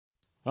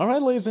All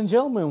right, ladies and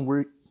gentlemen,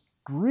 we're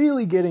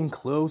really getting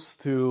close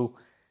to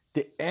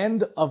the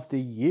end of the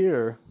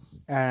year.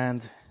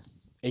 And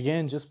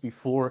again, just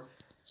before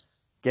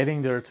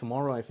getting there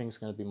tomorrow, I think it's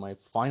going to be my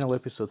final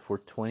episode for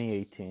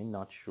 2018.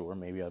 Not sure,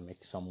 maybe I'll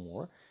make some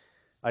more.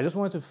 I just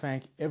wanted to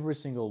thank every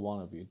single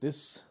one of you.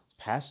 This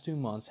past 2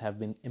 months have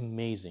been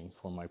amazing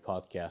for my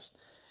podcast.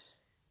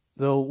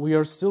 Though we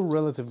are still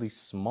relatively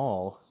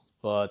small,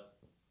 but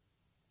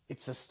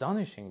it's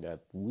astonishing that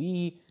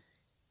we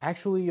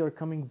actually are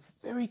coming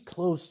very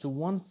close to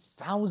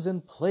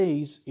 1,000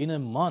 plays in a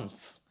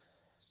month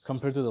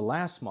compared to the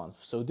last month.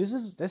 So this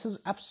is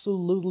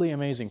absolutely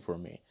amazing for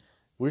me.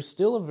 We're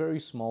still a very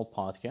small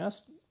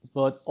podcast,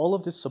 but all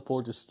of this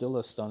support is still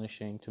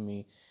astonishing to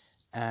me,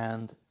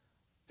 and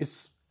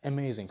it's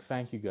amazing.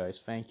 Thank you guys,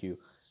 thank you.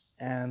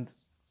 And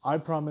I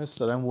promise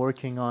that I'm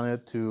working on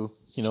it to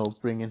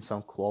bring in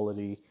some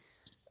quality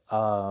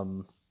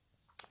um,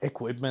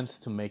 equipment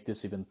to make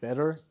this even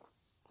better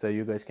so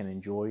you guys can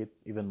enjoy it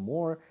even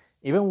more.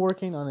 Even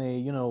working on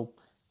a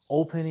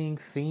opening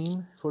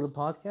theme for the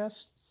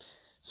podcast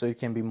so it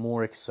can be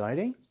more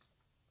exciting.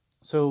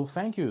 So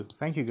thank you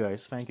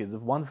guys, thank you. The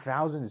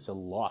 1,000 is a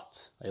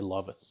lot. I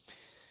love it.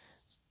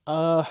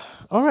 Uh,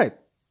 all right.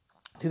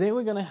 Today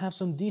we're gonna have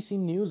some DC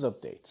news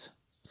updates.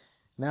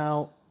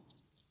 Now,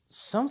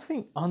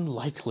 something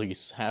unlikely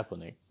is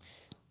happening.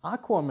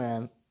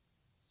 Aquaman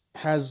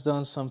has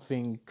done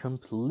something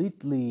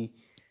completely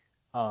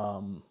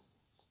um,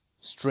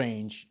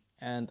 strange,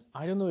 and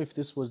I don't know if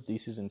this was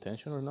DC's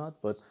intention or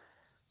not, but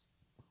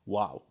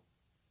wow.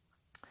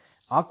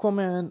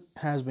 Aquaman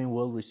has been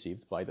well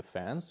received by the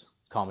fans,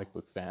 comic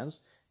book fans.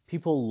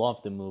 People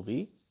love the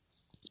movie.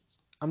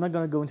 I'm not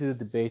going to go into the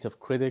debate of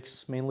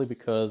critics, mainly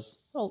because,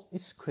 well,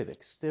 it's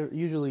critics. They're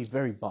usually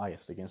very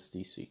biased against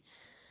DC.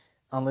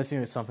 Unless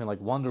it's something like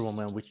Wonder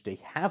Woman, which they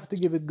have to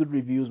give it good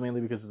reviews,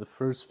 mainly because it's the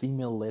first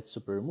female-led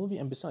superhero movie,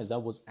 and besides, that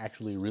was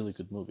actually a really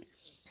good movie.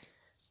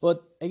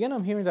 But again,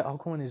 I'm hearing that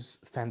Aquaman is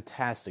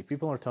fantastic.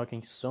 People are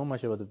talking so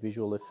much about the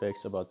visual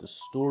effects, about the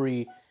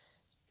story.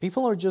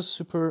 People are just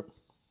super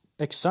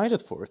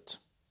excited for it.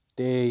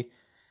 They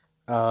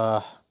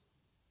uh,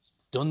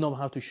 don't know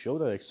how to show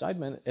that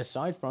excitement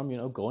aside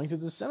from going to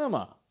the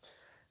cinema.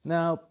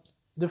 Now,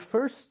 the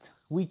first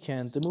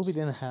weekend, the movie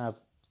didn't have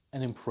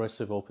an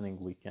impressive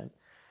opening weekend,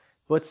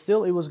 but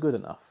still, it was good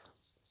enough.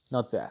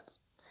 Not bad.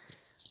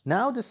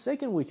 Now, the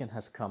second weekend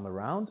has come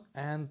around,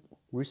 and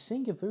we're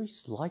seeing a very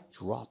slight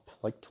drop,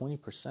 like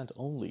 20%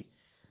 only.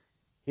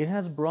 It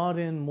has brought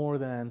in more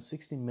than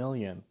 60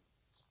 million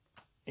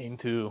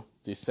into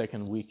the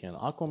second weekend.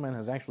 Aquaman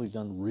has actually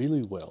done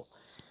really well.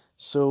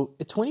 So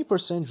a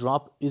 20%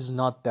 drop is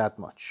not that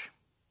much.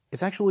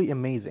 It's actually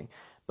amazing.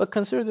 But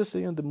consider this,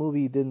 the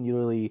movie didn't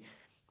really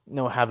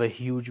have a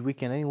huge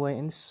weekend anyway,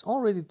 and it's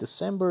already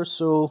December,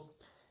 so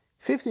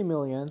 50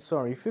 million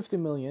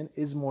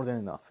is more than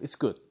enough. It's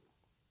good.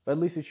 But at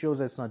least it shows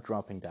that it's not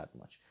dropping that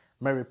much.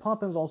 Mary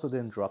Poppins also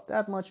didn't drop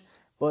that much,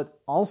 but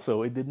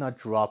also it did not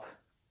drop,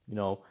 you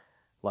know,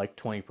 like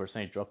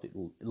 20%. It dropped it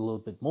a little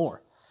bit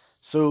more.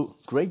 So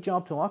great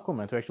job to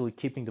Aquaman to actually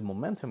keeping the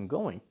momentum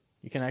going.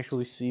 You can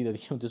actually see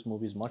that this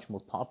movie is much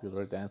more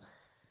popular than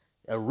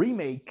a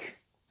remake.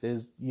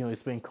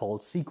 It's been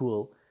called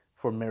sequel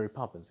for Mary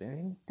Poppins,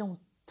 and don't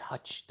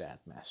touch that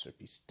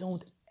masterpiece.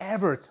 Don't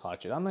ever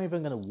touch it. I'm not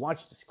even gonna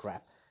watch this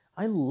crap.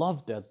 I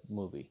loved that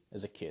movie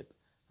as a kid.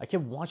 I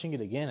kept watching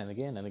it again and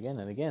again and again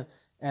and again.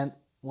 And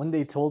when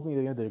they told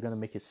me they're gonna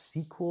make a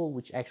sequel,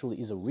 which actually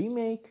is a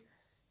remake,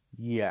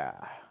 yeah,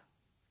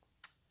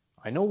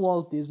 I know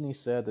Walt Disney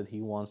said that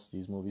he wants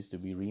these movies to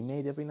be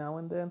remade every now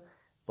and then,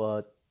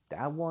 but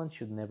that one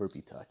should never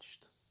be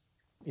touched.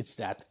 It's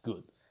that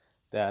good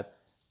that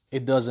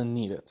it doesn't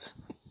need it.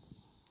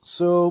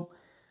 So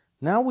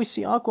now we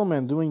see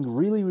Aquaman doing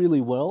really, really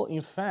well.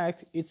 In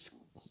fact, it's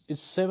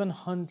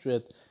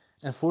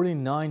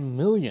 $749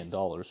 million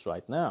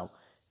right now,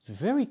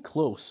 very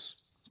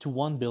close to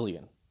 1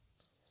 billion.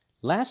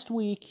 Last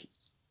week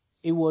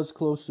it was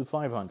close to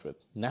 500.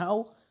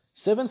 Now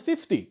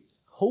 750.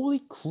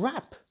 Holy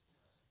crap!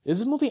 Is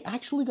this movie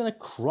actually gonna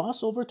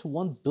cross over to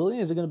 1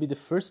 billion? Is it gonna be the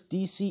first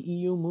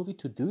DCEU movie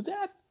to do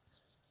that?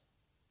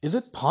 Is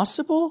it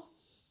possible?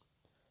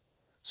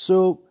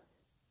 So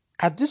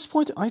at this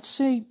point, I'd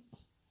say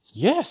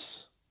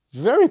yes,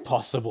 very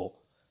possible.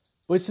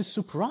 But it's a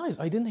surprise.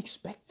 I didn't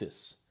expect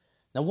this.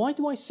 Now, why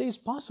do I say it's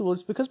possible?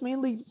 It's because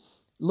mainly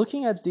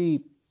looking at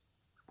the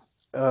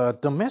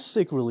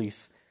domestic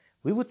release,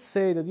 we would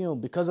say that,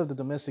 because of the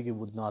domestic, it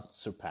would not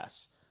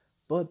surpass.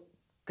 But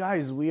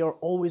guys, we are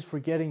always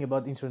forgetting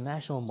about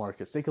international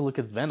markets. Take a look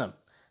at Venom.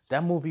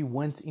 That movie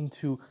went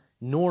into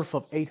north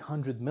of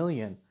 800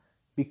 million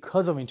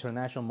because of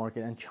international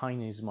market and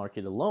Chinese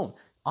market alone.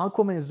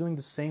 Aquaman is doing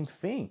the same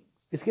thing.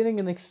 It's getting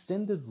an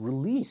extended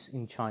release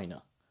in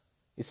China.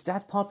 It's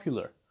that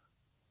popular.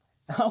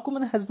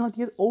 Aquaman has not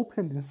yet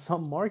opened in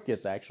some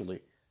markets,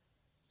 actually.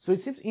 So it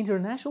seems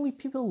internationally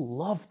people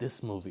love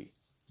this movie.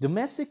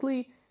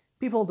 Domestically,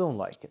 people don't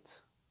like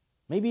it.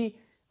 Maybe,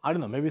 I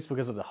don't know, maybe it's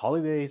because of the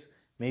holidays.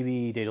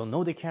 maybe they don't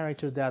know the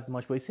character that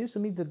much, but it seems to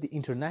me that the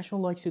international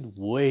likes it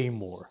way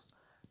more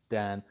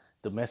than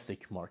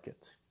domestic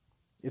market.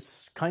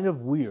 It's kind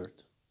of weird,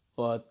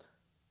 but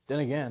then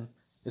again,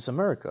 it's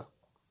America.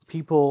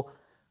 People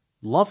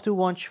love to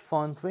watch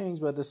fun things,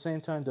 but at the same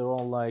time, they're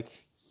all like,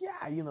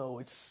 yeah,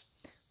 it's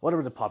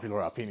whatever the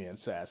popular opinion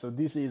says. So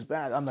DC is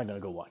bad, I'm not gonna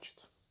go watch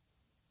it.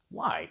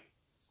 Why?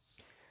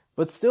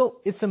 But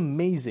still, it's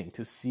amazing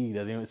to see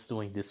that it's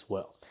doing this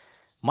well.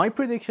 My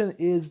prediction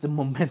is the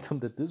momentum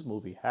that this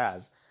movie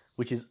has,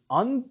 which is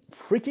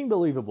unfreaking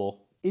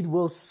believable. It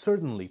will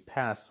certainly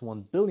pass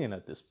 1 billion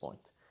at this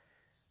point.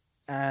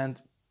 And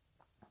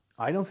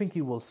I don't think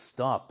it will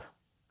stop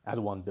at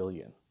 1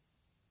 billion.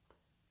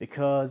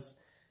 Because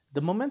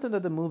the momentum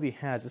that the movie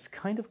has is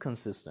kind of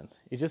consistent.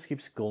 It just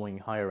keeps going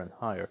higher and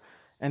higher.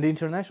 And the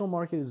international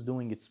market is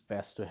doing its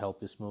best to help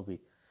this movie.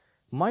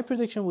 My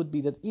prediction would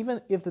be that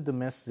even if the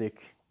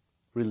domestic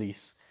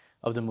release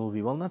of the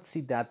movie will not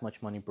see that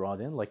much money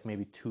brought in, like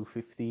maybe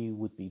 250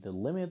 would be the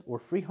limit or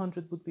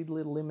 300 would be the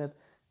limit,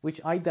 which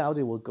I doubt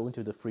it will go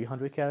into the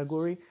 300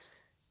 category.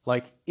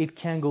 Like, it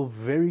can go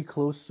very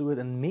close to it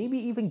and maybe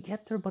even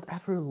get there, but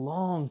after a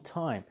long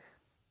time.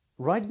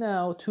 Right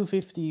now,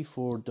 250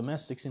 for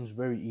domestic seems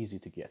very easy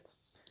to get.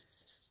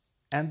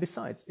 And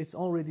besides, it's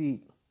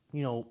already,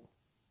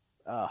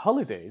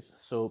 holidays,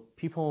 so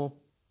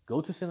people go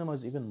to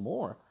cinemas even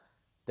more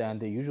than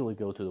they usually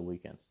go to the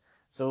weekends.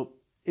 So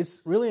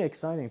it's really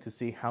exciting to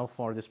see how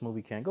far this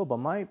movie can go. But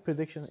my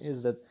prediction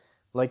is that,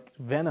 like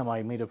Venom,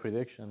 I made a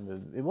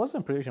prediction. It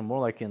wasn't a prediction, more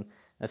like an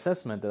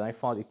assessment that I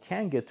thought it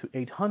can get to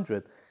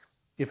 800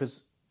 if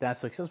it's that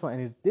successful.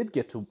 And it did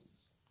get to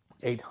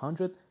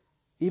 800,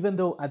 even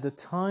though at the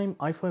time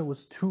I thought it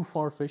was too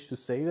far-fetched to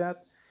say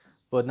that.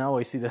 But now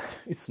I see that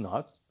it's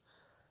not.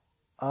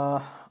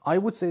 I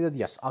would say that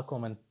yes,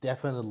 Aquaman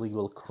definitely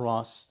will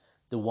cross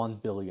the 1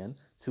 billion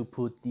to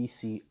put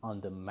DC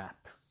on the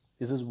map.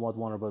 This is what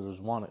Warner Brothers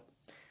wanted.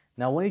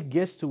 Now, when it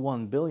gets to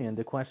 1 billion,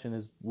 the question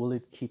is, will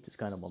it keep this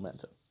kind of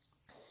momentum?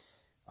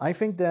 I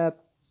think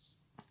that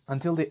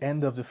until the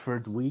end of the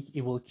third week,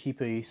 it will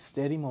keep a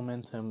steady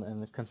momentum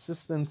and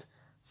consistent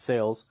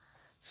sales.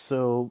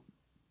 So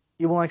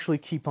it will actually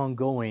keep on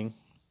going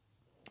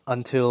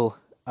until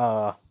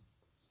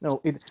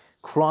it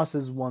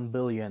crosses 1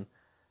 billion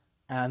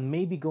and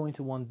maybe going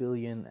to 1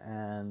 billion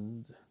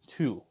and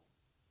 2.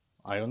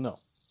 I don't know.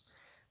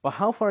 But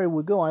how far it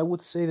would go, I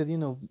would say that,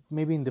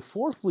 maybe in the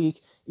fourth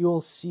week, you will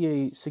see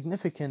a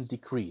significant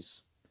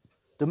decrease.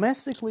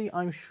 Domestically,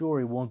 I'm sure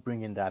it won't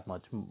bring in that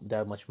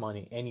much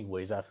money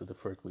anyways after the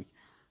third week.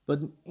 But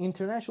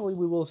internationally,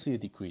 we will see a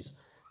decrease.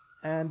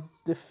 And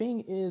the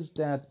thing is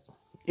that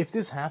if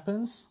this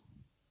happens,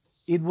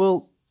 it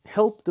will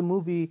help the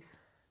movie,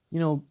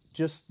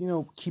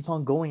 keep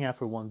on going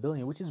after 1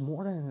 billion, which is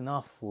more than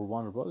enough for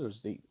Warner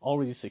Brothers. They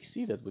already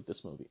succeeded with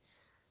this movie.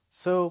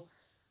 So,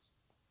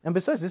 and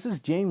besides, this is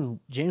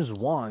James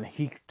Wan.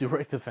 He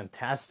directed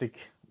fantastic,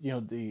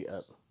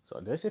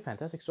 did I say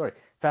fantastic? Sorry,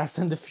 Fast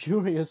and the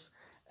Furious,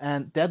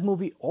 and that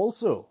movie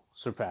also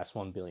surpassed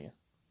 1 billion.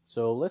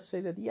 So let's say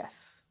that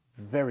yes,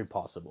 very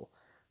possible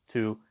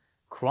to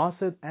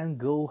cross it and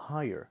go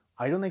higher.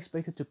 I don't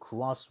expect it to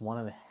cross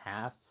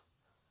 1.5,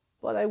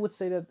 but I would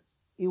say that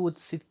it would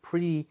sit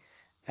pretty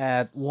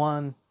at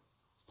 1.1,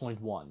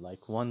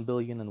 like 1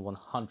 billion and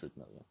 100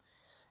 million.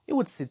 It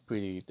would sit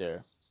pretty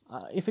there.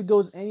 If it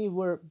goes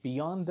anywhere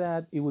beyond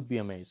that, it would be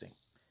amazing.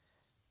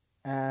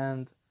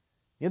 And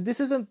this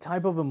isn't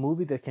type of a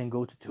movie that can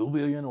go to 2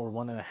 billion or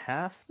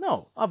 1.5.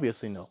 No,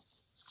 obviously no.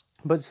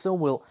 But it still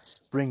will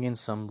bring in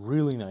some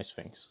really nice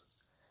things.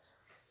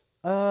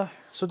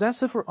 So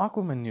that's it for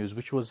Aquaman news,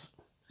 which was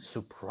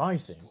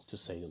surprising to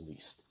say the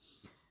least.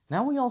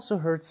 Now we also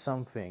heard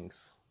some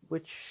things,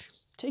 which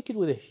take it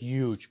with a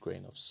huge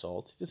grain of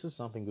salt. This is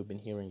something we've been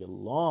hearing a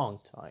long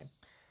time.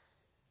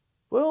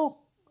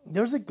 Well,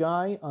 there's a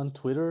guy on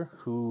Twitter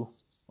who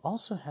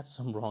also had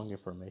some wrong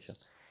information.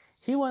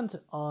 He went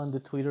on the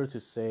Twitter to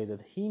say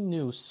that he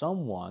knew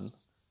someone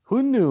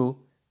who knew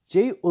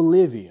Jay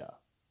Olivia,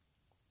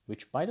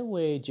 which, by the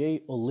way,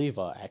 Jay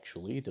Oliva,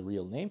 actually, the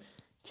real name,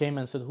 came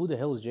and said, who the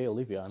hell is Jay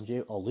Olivia? I'm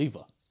Jay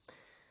Oliva.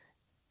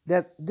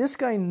 That this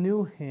guy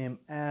knew him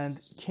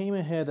and came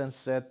ahead and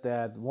said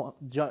that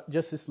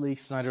Justice League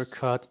Snyder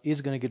Cut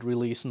is going to get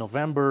released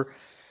November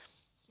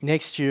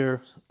next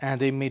year,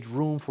 and they made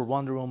room for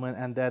Wonder Woman,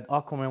 and that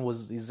Aquaman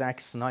was the Zack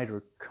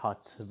Snyder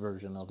Cut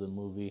version of the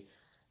movie,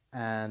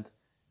 and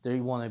they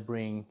want to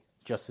bring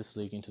Justice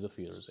League into the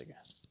theaters again.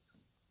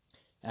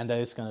 And that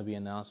is going to be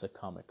announced at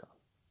Comic-Con.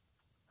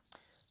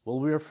 Well,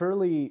 we are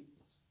fairly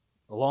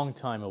a long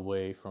time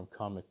away from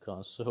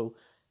Comic-Con, so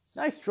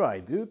nice try,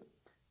 dude.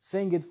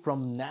 Saying it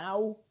from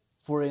now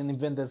for an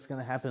event that's going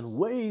to happen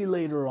way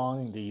later on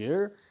in the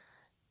year,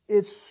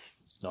 it's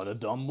not a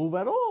dumb move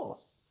at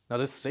all. Not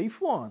a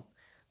safe one.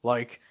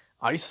 Like,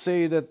 I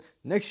say that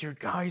next year,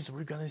 guys,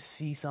 we're going to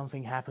see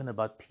something happen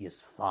about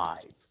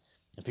PS5.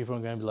 And people are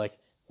going to be like,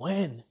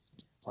 when?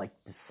 Like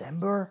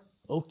December?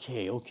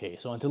 Okay.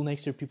 So until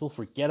next year, people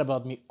forget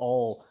about me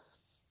all.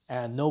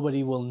 And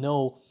nobody will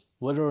know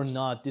whether or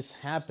not this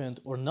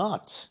happened or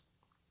not.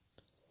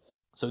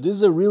 So this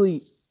is a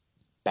really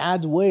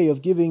bad way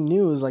of giving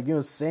news, like,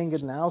 saying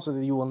it now so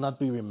that you will not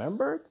be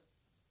remembered.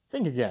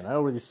 Think again, I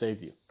already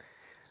saved you.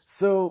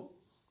 So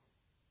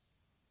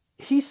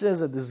he says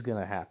that this is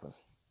gonna happen.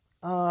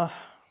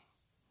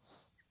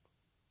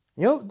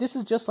 This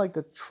is just like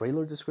the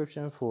trailer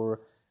description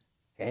for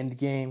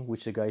Endgame,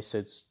 which the guy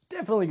said it's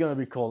definitely gonna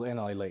be called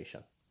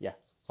Annihilation. Yeah,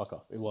 fuck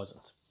off, it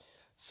wasn't.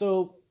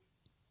 So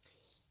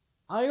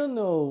I don't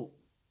know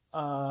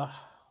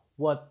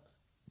what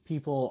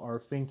people are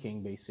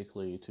thinking,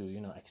 basically,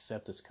 to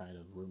accept this kind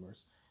of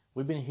rumors.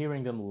 We've been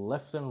hearing them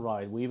left and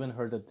right. We even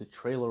heard that the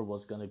trailer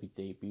was gonna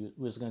debut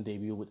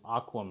with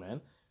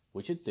Aquaman,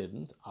 which it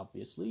didn't,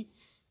 obviously,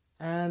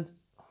 and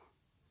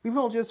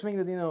people just think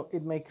that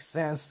it makes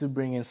sense to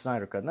bring in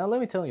Snyder Cut. Now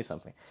let me tell you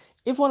something.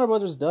 If Warner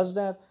Brothers does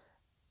that,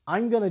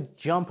 I'm gonna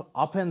jump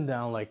up and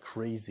down like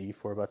crazy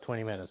for about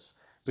 20 minutes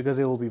because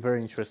it will be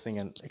very interesting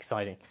and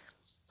exciting.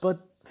 But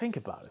think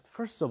about it.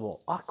 First of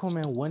all,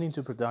 Aquaman went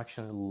into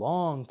production a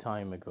long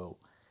time ago,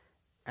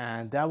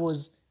 and that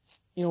was,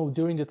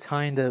 during the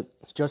time that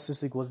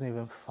Justice League wasn't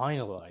even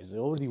finalized. It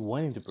already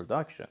went into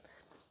production.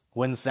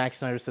 When Zack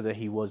Snyder said that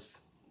he was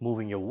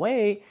moving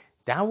away,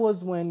 that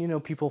was when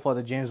people thought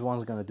that James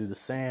Wan's gonna do the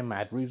same,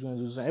 Matt Reeves gonna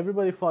do the same.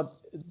 Everybody thought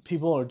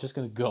people are just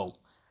gonna go,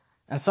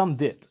 and some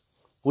did,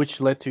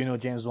 which led to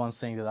James Wan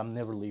saying that I'm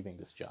never leaving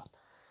this job.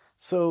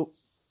 So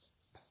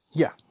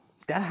yeah,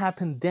 that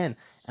happened then,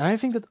 and I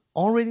think that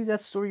already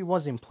that story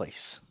was in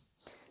place.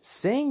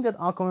 Saying that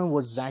Aquaman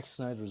was Zack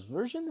Snyder's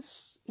version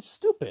is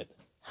stupid.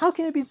 How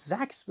can it be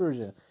Zack's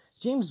version?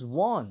 James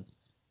Wan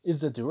is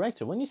the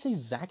director. When you say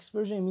Zack's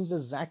version, it means that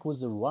Zack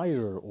was the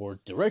writer or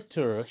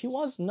director. He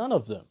was none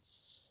of them.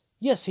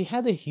 Yes, he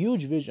had a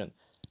huge vision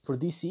for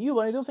DCU,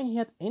 but I don't think he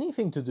had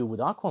anything to do with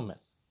Aquaman.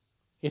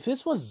 If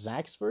this was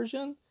Zack's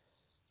version,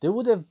 there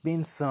would have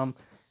been some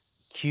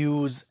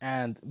cues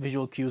and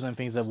visual cues and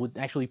things that would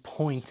actually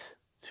point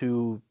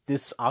to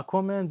this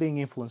Aquaman being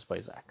influenced by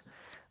Zack.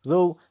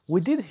 Though we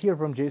did hear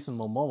from Jason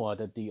Momoa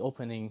that the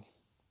opening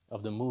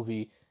of the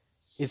movie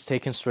is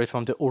taken straight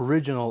from the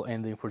original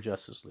ending for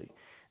Justice League.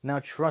 Now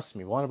trust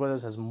me, Warner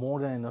Brothers has more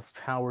than enough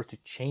power to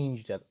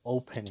change that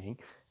opening,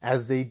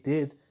 as they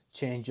did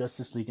change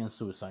Justice League and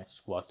Suicide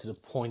Squad to the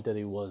point that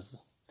it was,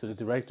 to the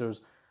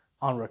directors,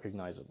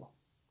 unrecognizable.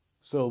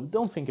 So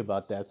don't think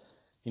about that,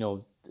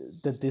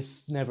 that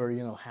this never,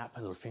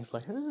 happened or things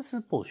like that. This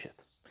is bullshit.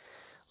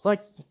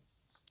 Like,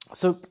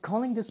 so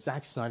calling this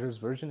Zack Snyder's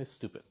version is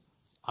stupid.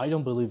 I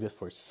don't believe it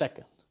for a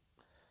second.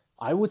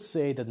 I would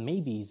say that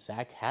maybe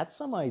Zack had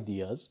some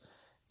ideas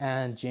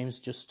and James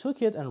just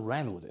took it and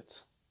ran with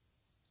it.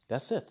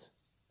 That's it.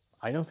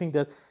 I don't think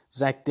that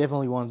Zack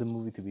definitely wanted the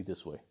movie to be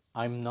this way.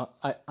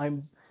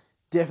 I'm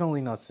definitely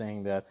not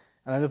saying that,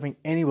 and I don't think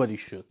anybody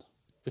should,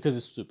 because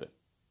it's stupid.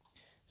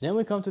 Then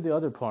we come to the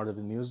other part of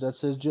the news that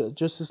says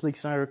Justice League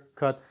Snyder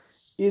Cut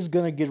is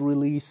gonna get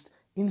released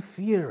in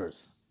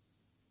theaters.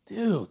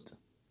 Dude,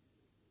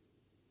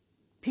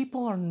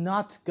 people are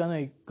not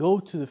gonna go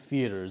to the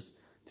theaters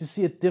to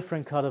see a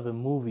different cut of a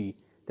movie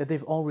that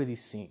they've already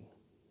seen.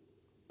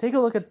 Take a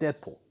look at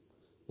Deadpool.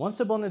 Once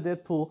Upon a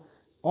Deadpool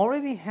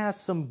already has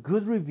some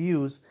good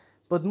reviews,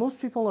 but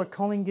most people are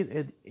calling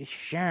it a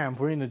sham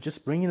for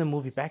just bringing the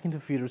movie back into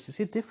theaters to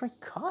see a different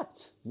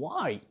cut.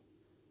 Why?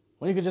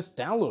 When you could just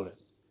download it.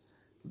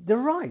 They're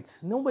right.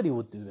 Nobody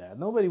would do that.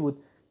 Nobody would.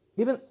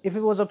 Even if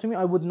it was up to me,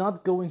 I would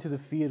not go into the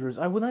theaters.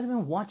 I would not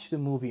even watch the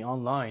movie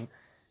online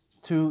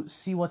to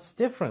see what's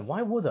different.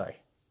 Why would I?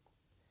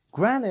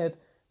 Granted,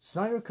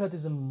 Snyder Cut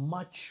is a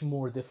much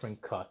more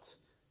different cut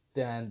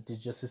than the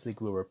Justice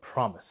League we were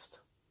promised.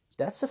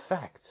 That's a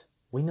fact.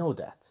 We know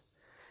that.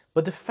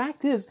 But the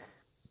fact is,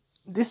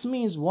 this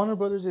means Warner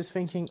Brothers is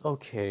thinking,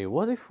 okay,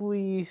 what if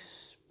we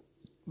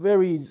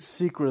very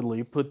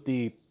secretly put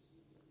the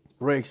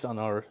brakes on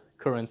our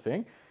current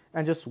thing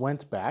and just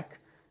went back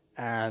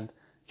and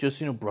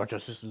just, brought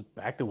Justice League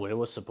back the way it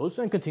was supposed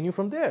to and continue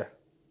from there?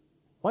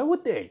 Why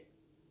would they?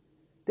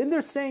 Then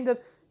they're saying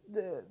that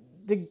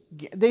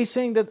they're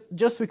saying that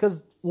just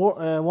because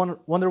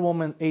Wonder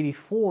Woman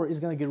 84 is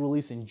going to get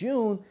released in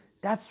June,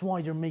 that's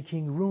why they're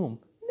making room.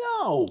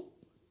 No!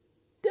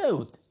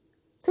 Dude,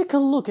 take a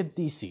look at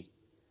DC.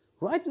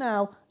 Right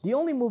now, the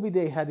only movie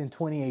they had in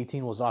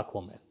 2018 was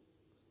Aquaman.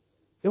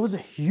 It was a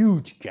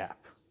huge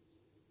gap.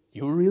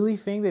 You really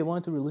think they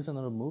wanted to release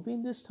another movie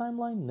in this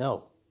timeline?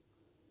 No.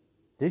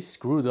 They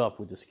screwed up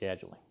with the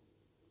scheduling.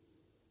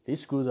 They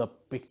screwed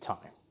up big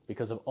time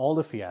because of all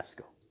the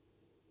fiasco.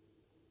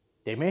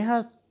 They may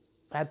have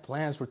had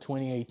plans for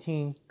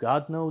 2018,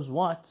 God knows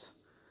what,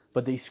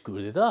 but they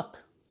screwed it up.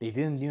 They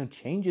didn't,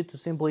 change it to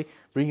simply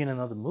bring in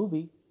another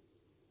movie.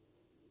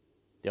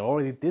 They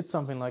already did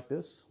something like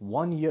this.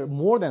 1 year,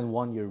 more than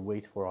 1 year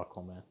wait for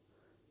Aquaman.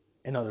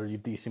 Another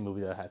DC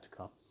movie that had to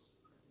come.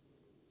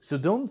 So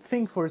don't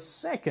think for a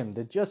second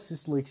that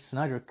Justice League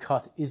Snyder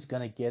Cut is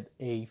gonna get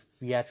a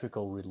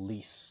theatrical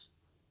release.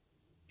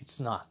 It's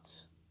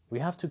not. We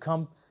have to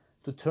come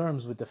to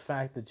terms with the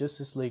fact that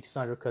Justice League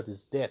Snyder Cut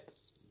is dead.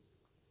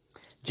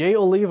 Jay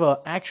Oliva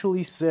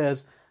actually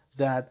says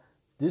that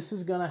this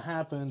is gonna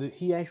happen.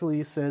 He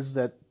actually says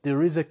that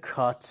there is a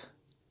cut,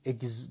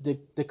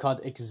 the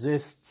cut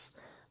exists,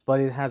 but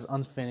it has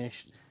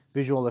unfinished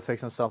visual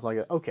effects and stuff like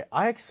that. Okay,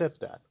 I accept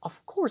that.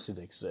 Of course it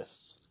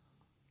exists.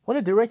 When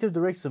a director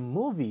directs a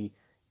movie,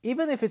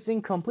 even if it's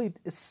incomplete,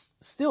 it's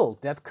still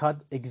that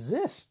cut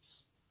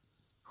exists.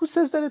 Who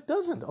says that it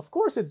doesn't? Of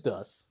course it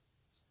does.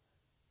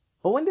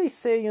 But when they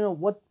say,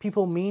 what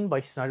people mean by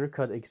Snyder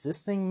Cut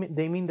existing,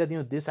 they mean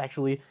that, this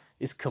actually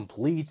is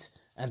complete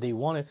and they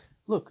want it.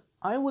 Look,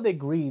 I would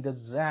agree that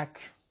Zack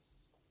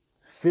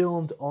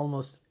filmed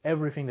almost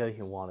everything that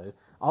he wanted.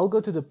 I'll go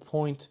to the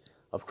point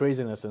of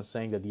craziness and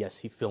saying that, yes,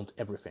 he filmed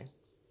everything.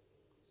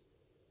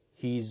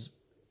 He's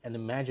an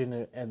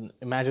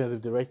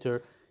imaginative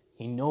director.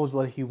 He knows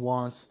what he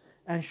wants.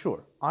 And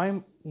sure,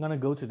 I'm going to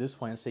go to this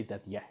point and say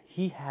that, yeah,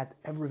 he had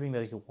everything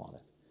that he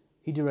wanted.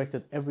 He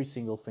directed every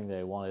single thing that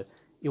he wanted.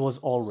 It was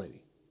all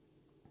ready.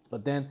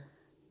 But then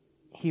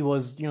he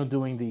was,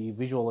 doing the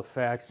visual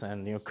effects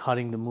and,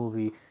 cutting the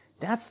movie.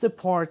 That's the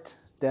part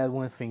that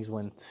when things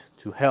went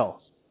to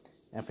hell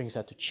and things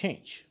had to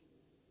change.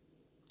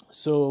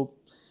 So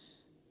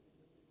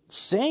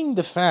saying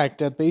the fact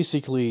that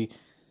basically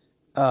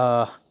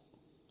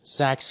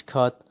Zack's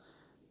cut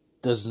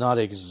does not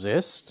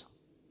exist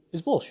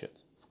is bullshit.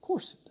 Of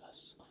course it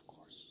does. Of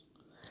course.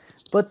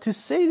 But to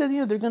say that,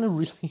 they're going to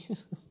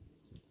release...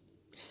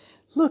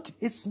 Look,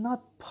 it's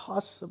not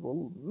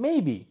possible.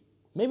 Maybe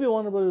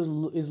Warner Brothers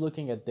is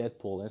looking at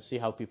Deadpool and see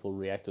how people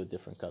react to a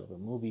different cut of a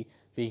movie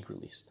being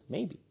released.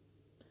 Maybe.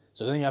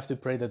 So then you have to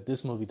pray that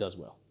this movie does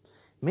well.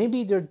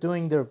 Maybe they're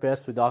doing their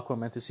best with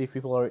Aquaman to see if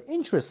people are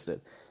interested.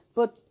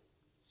 But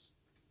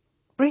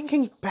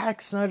bringing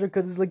back Snyder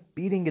Cut is like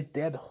beating a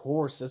dead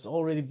horse that's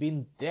already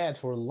been dead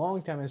for a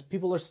long time and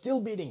people are still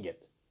beating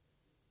it.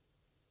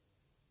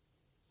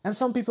 And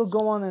some people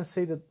go on and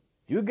say that,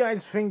 do you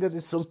guys think that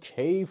it's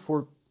okay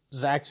for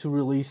Zack to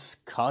release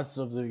cuts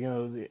of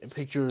the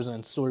pictures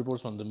and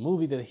storyboards from the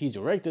movie that he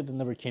directed that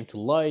never came to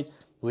light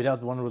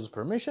without Warner Bros.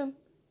 Permission?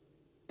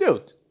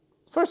 Dude,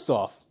 first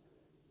off,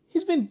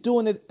 he's been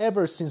doing it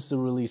ever since the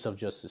release of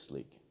Justice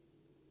League.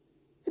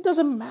 It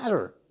doesn't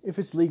matter if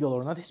it's legal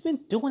or not, he's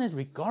been doing it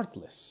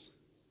regardless.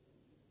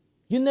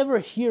 You never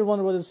hear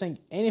Warner Bros. Saying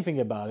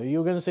anything about it.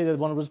 You're going to say that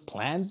Warner Bros.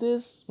 Planned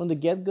this from the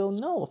get-go?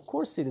 No, of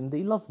course they didn't.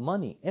 They love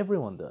money.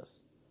 Everyone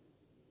does.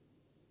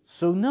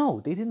 So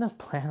no, they did not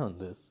plan on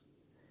this.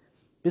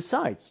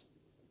 Besides,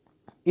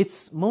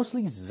 it's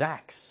mostly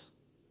Zack's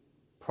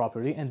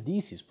property and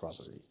DC's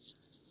property.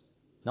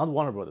 Not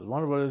Warner Brothers.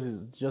 Warner Brothers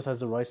just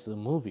has the rights to the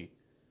movie.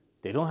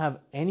 They don't have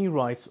any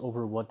rights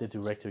over what the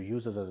director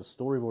uses as a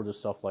storyboard or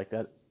stuff like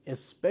that,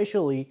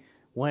 especially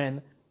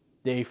when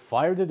they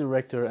fire the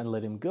director and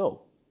let him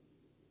go.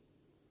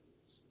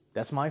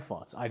 That's my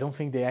thoughts. I don't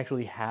think they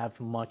actually have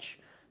much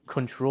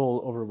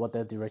control over what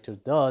that director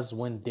does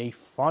when they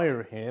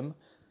fire him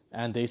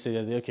and they say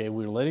that, okay,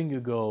 we're letting you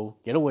go,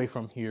 get away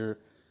from here.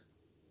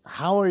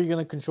 How are you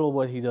going to control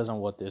what he does and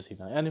what does he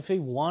not? And if they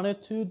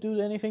wanted to do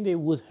anything, they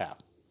would have.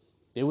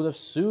 They would have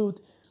sued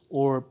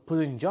or put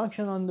an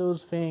injunction on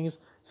those things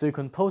so you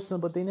can post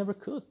them, but they never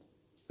could.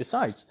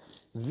 Besides,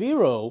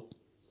 Vero,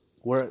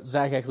 where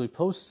Zack actually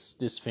posts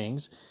these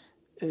things,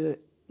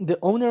 the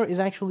owner is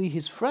actually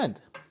his friend,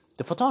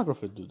 the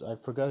photographer dude. I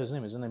forgot his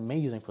name. He's an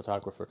amazing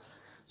photographer.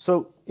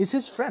 So it's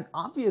his friend.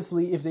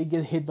 Obviously, if they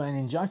get hit by an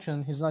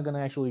injunction, he's not going to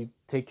actually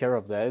take care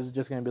of that. He's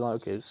just going to be like,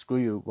 okay, screw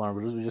you, Warner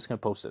Bros. We're just going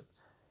to post it.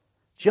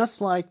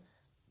 Just like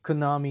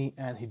Konami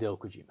and Hideo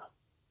Kojima.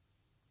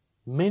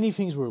 Many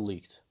things were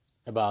leaked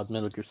about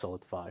Metal Gear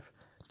Solid 5.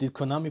 Did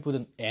Konami put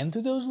an end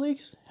to those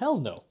leaks? Hell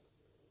no.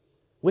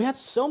 We had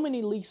so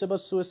many leaks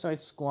about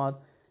Suicide Squad,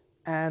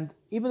 and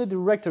even the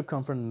director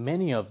confirmed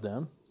many of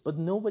them, but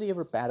nobody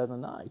ever batted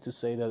an eye to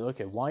say that,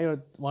 okay, why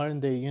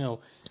aren't they,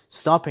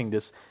 stopping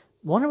this?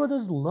 Warner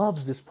Brothers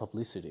loves this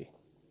publicity.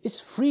 It's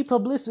free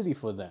publicity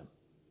for them.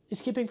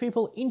 It's keeping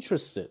people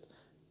interested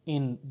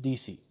in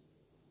DC.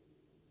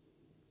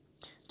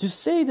 To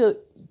say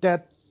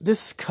that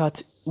this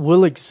cut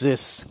will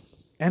exist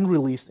and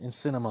released in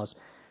cinemas,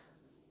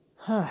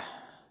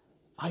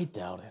 I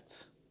doubt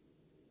it.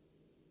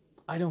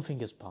 I don't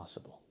think it's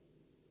possible.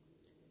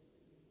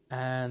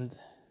 And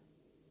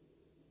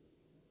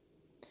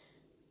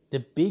the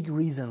big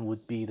reason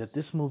would be that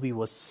this movie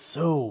was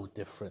so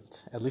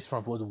different, at least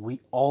from what we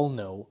all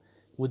know,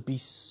 would be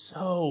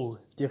so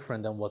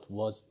different than what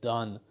was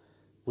done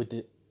with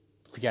the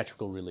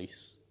theatrical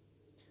release.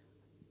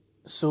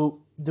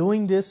 So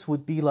doing this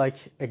would be like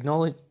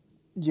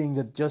acknowledging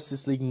that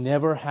Justice League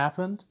never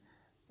happened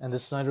and the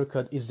Snyder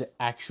Cut is the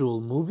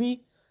actual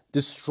movie,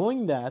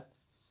 destroying that,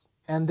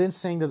 and then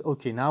saying that,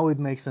 okay, now it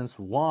makes sense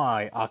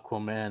why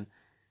Aquaman,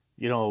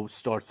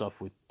 starts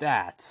off with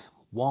that.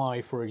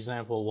 Why, for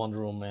example,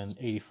 Wonder Woman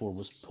 84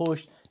 was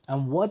pushed,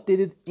 and what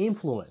did it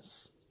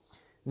influence?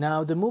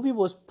 Now, the movie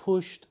was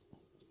pushed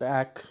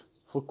back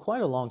for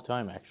quite a long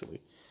time,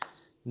 actually.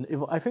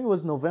 I think it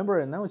was November,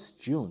 and now it's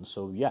June,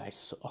 so yeah,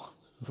 it's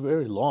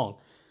very long.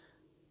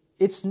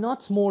 It's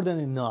not more than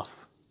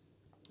enough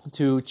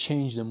to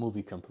change the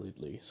movie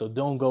completely. So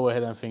don't go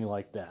ahead and think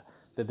like that.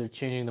 That they're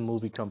changing the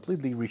movie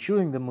completely,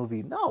 reshooting the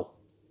movie. No.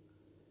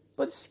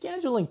 But it's a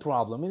scheduling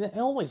problem. It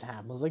always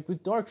happens. Like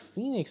with Dark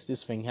Phoenix,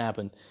 this thing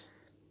happened.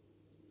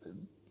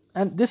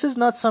 And this is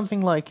not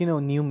something like,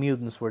 New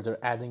Mutants where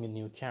they're adding a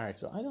new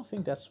character. I don't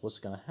think that's what's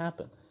going to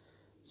happen.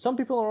 Some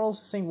people are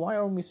also saying, why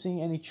aren't we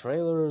seeing any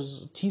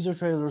trailers, teaser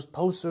trailers,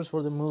 posters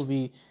for the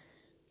movie?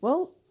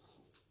 Well,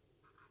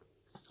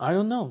 I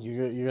don't know.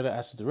 You got to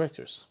ask the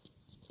directors.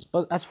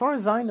 But as far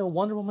as I know,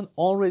 Wonder Woman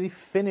already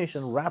finished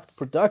and wrapped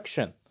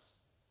production.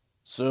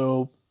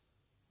 So,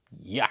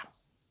 yeah.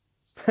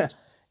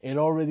 It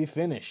already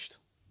finished.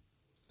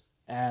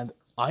 And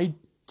I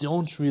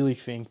don't really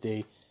think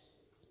they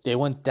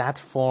went that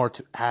far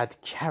to add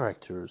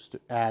characters,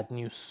 to add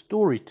new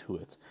story to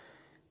it.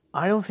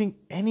 I don't think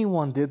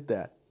anyone did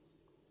that.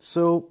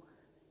 So,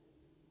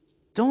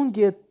 don't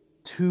get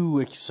too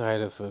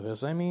excited for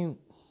this. I mean,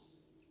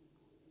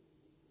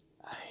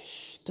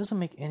 it doesn't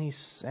make any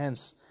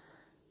sense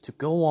to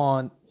go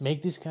on,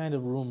 make these kind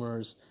of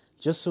rumors,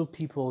 just so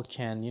people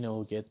can,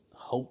 get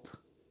hope.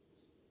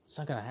 It's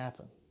not gonna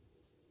happen.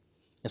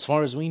 As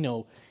far as we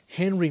know,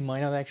 Henry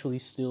might not actually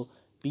still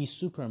be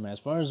Superman. As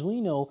far as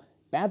we know,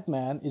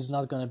 Batman is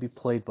not gonna be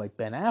played by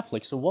Ben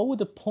Affleck. So what would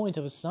the point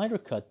of a Snyder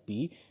Cut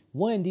be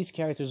when these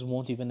characters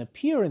won't even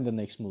appear in the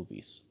next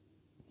movies?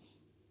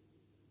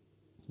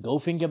 Go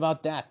think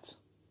about that.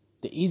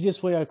 The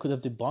easiest way I could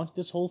have debunked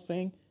this whole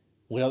thing,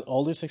 without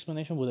all this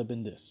explanation, would have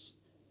been this.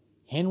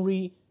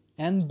 Henry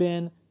and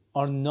Ben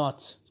are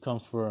not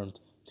confirmed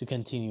to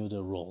continue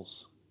their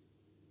roles.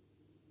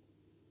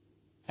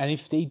 And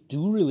if they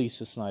do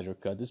release a Snyder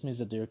Cut, this means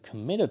that they're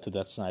committed to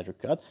that Snyder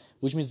Cut,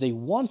 which means they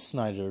want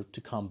Snyder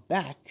to come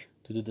back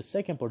to do the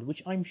second part,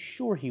 which I'm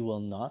sure he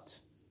will not.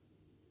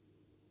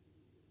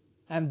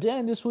 And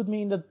then this would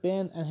mean that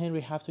Ben and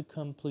Henry have to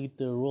complete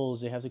their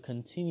roles. They have to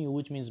continue,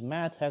 which means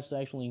Matt has to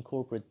actually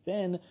incorporate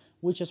Ben,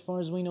 which as far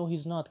as we know,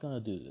 he's not going to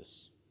do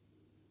this.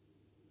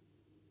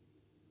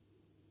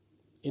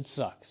 It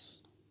sucks.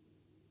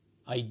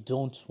 I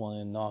don't want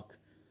to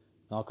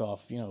knock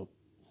off,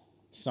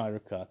 Snyder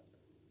Cut.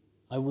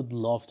 I would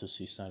love to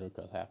see Snyder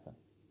Cut happen.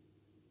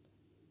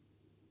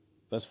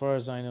 But as far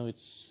as I know,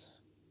 it's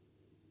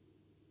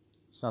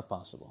not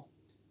possible.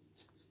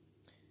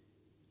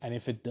 And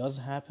if it does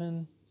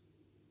happen,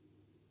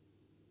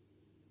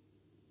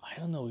 I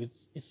don't know,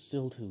 it's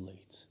still too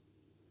late.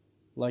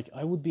 Like,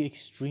 I would be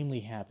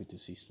extremely happy to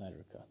see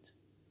Snyder Cut.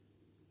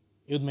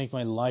 It would make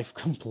my life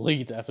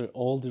complete after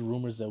all the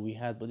rumors that we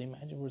had, but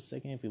imagine for a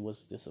second if it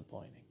was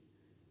disappointing.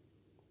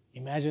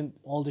 Imagine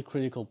all the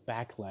critical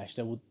backlash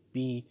that would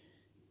be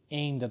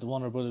aimed at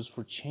Warner Brothers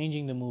for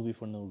changing the movie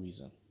for no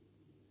reason.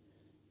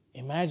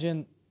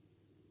 Imagine...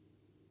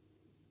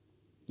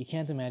 You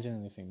can't imagine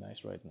anything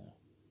nice right now.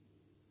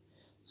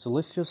 So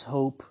let's just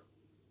hope...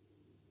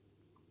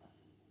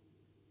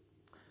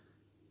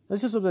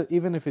 Let's just hope that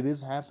even if it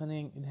is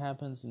happening, it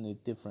happens in a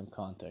different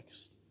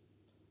context.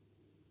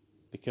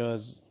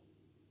 Because...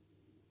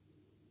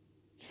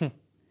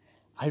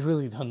 I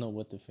really don't know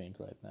what to think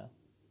right now.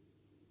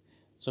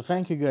 So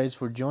thank you guys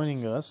for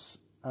joining us.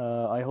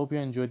 I hope you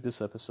enjoyed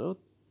this episode.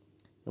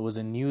 It was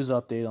a news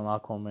update on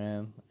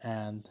Aquaman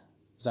and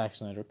Zack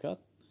Snyder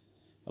Cut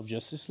of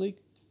Justice League.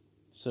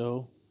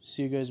 So,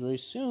 see you guys very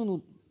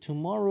soon.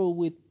 Tomorrow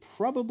with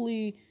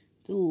probably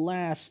the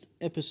last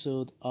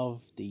episode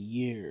of the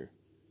year.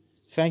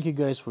 Thank you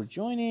guys for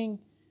joining,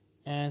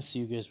 and see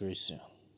you guys very soon.